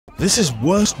This is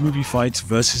Worst Movie Fights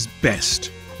versus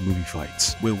Best Movie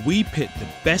Fights, where we pit the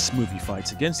best movie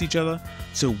fights against each other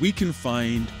so we can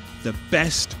find the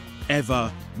best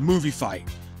ever movie fight.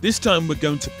 This time we're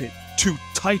going to pit two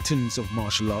titans of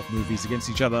martial art movies against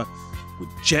each other, with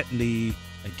Jet Li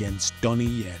against Donnie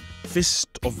Yen.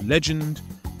 Fist of Legend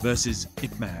versus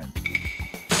Ip Man.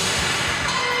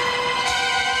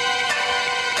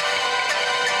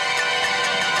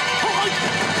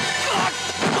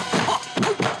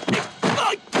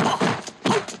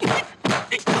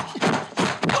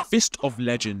 Fist of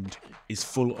Legend is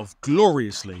full of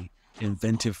gloriously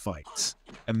inventive fights.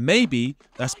 And maybe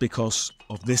that's because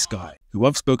of this guy, who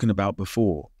I've spoken about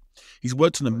before. He's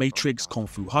worked on The Matrix, Kung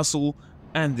Fu Hustle,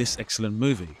 and this excellent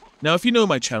movie. Now, if you know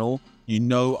my channel, you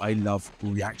know I love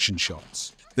reaction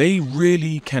shots. They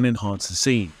really can enhance the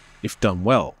scene, if done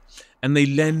well, and they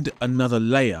lend another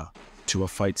layer to a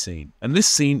fight scene. And this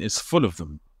scene is full of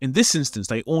them. In this instance,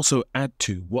 they also add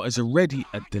to what is already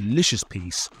a delicious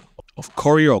piece of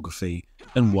choreography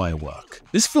and wire work.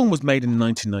 This film was made in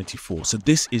 1994, so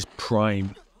this is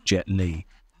prime Jet Li,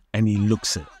 and he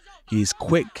looks it. He is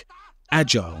quick,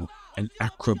 agile, and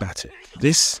acrobatic.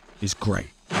 This is great.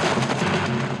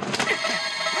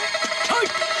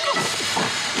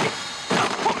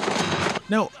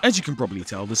 Now, as you can probably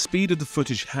tell, the speed of the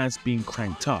footage has been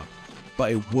cranked up,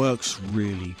 but it works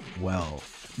really well.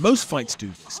 Most fights do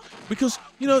this because,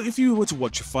 you know, if you were to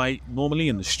watch a fight normally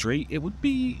in the street, it would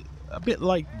be a bit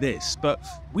like this, but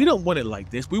we don't want it like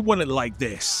this, we want it like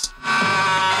this.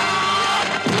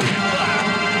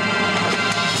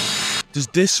 Does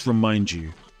this remind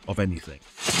you of anything?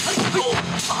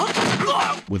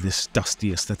 With its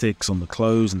dusty aesthetics on the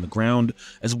clothes and the ground,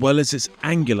 as well as its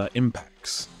angular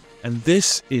impacts. And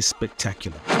this is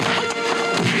spectacular.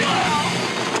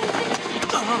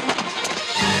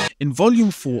 In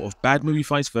Volume 4 of Bad Movie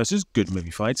Fights versus Good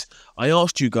Movie Fights, I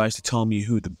asked you guys to tell me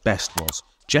who the best was,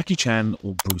 Jackie Chan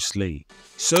or Bruce Lee.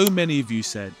 So many of you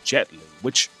said Jet Li,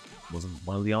 which wasn't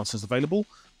one of the answers available,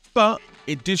 but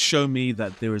it did show me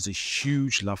that there is a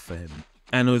huge love for him.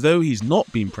 And although he's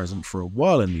not been present for a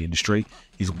while in the industry,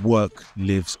 his work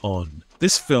lives on.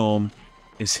 This film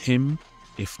is him,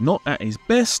 if not at his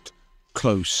best,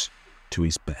 close to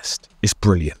his best. It's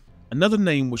brilliant. Another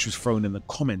name which was thrown in the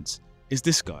comments is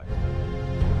this guy.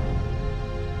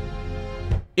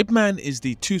 Ip Man is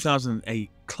the 2008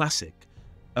 classic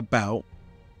about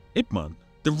Ip Man,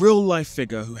 the real-life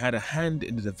figure who had a hand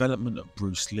in the development of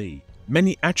Bruce Lee.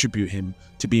 Many attribute him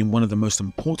to being one of the most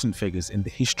important figures in the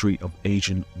history of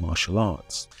Asian martial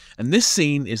arts. And this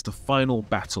scene is the final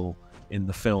battle in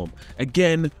the film.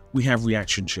 Again, we have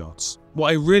reaction shots. What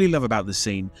I really love about this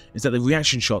scene is that the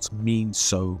reaction shots mean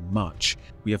so much.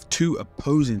 We have two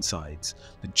opposing sides,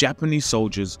 the Japanese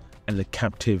soldiers and the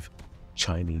captive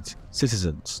Chinese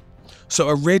citizens. So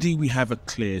already we have a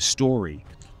clear story,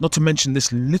 not to mention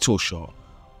this little shot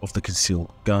of the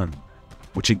concealed gun,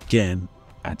 which again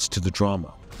adds to the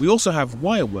drama. We also have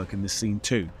wire work in this scene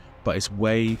too, but it's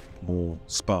way more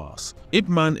sparse. Ip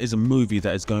Man is a movie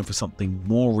that is going for something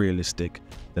more realistic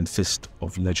than Fist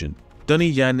of Legend. Donnie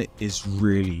Yen is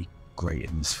really great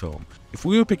in this film. If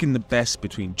we were picking the best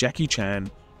between Jackie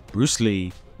Chan, Bruce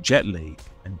Lee, Jet Li,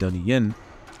 and Donnie Yen,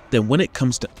 then when it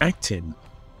comes to acting,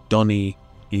 Donnie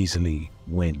easily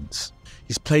wins.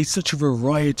 He's played such a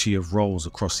variety of roles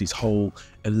across his whole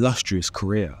illustrious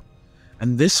career,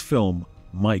 and this film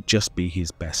might just be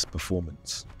his best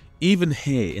performance. Even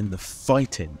here in the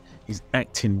fighting, his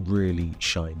acting really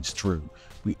shines through.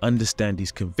 We understand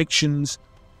his convictions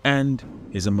and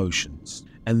his emotions.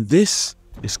 And this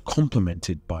is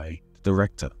complemented by the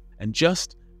director. And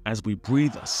just as we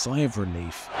breathe a sigh of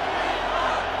relief,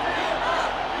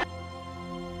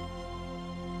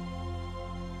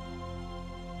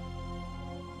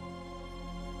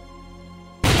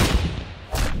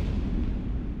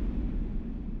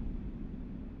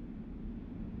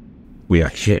 we are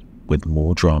hit with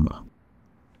more drama.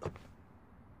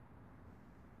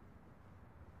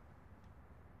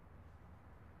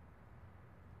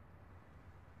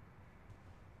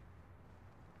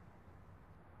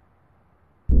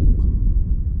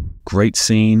 Great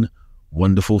scene,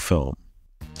 wonderful film.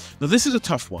 Now this is a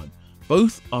tough one.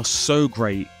 Both are so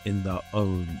great in their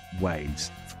own ways.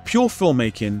 For pure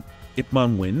filmmaking, Ip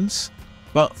Man wins,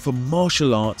 but for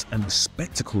martial arts and the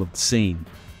spectacle of the scene,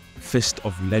 Fist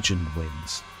of Legend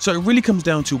wins. So it really comes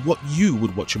down to what you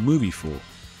would watch a movie for.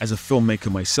 As a filmmaker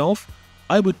myself,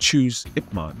 I would choose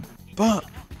Ip Man, but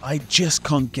I just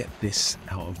can't get this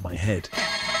out of my head.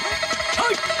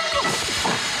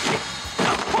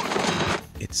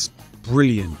 It's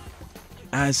brilliant,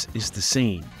 as is the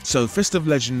scene. So Fist of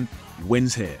Legend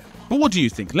wins here. But what do you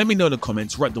think? Let me know in the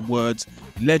comments. Write the words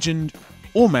legend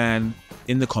or man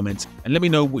in the comments and let me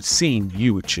know which scene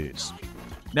you would choose.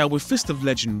 Now, with Fist of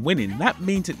Legend winning, that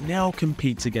means it now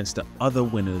competes against the other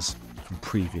winners from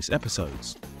previous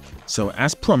episodes. So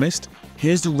as promised,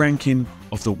 here's the ranking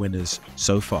of the winners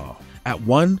so far. At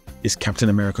 1 is Captain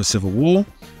America Civil War.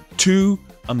 2,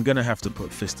 I'm gonna have to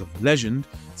put Fist of Legend.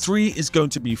 3 is going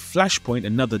to be Flashpoint,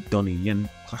 another Donnie Yen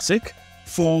classic.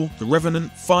 4, The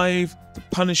Revenant. 5, The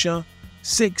Punisher.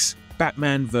 6,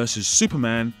 Batman vs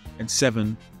Superman. And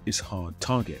 7 is Hard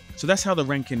Target. So that's how the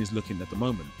ranking is looking at the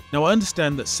moment. Now, I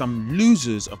understand that some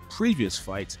losers of previous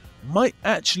fights might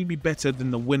actually be better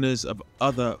than the winners of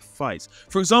other fights.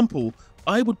 For example,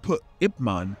 I would put Ip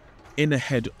Man in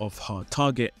ahead of Hard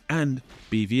Target and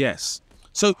BVS.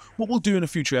 So what we'll do in a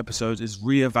future episodes is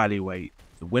reevaluate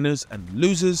the winners and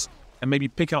losers and maybe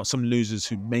pick out some losers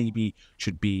who maybe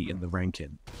should be in the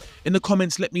ranking. In the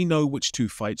comments, let me know which 2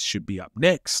 fights should be up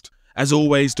next. As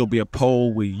always, there'll be a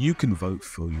poll where you can vote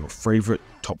for your favorite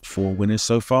top 4 winners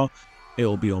so far.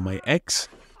 It'll be on my X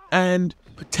and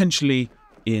potentially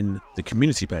in the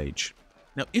community page.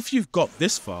 Now, if you've got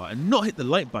this far and not hit the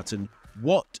like button,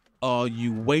 what are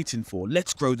you waiting for?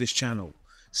 Let's grow this channel.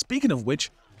 Speaking of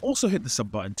which, also hit the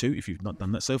sub button too if you've not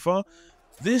done that so far.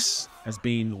 This has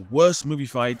been Worst Movie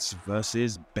Fights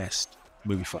versus Best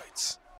Movie Fights.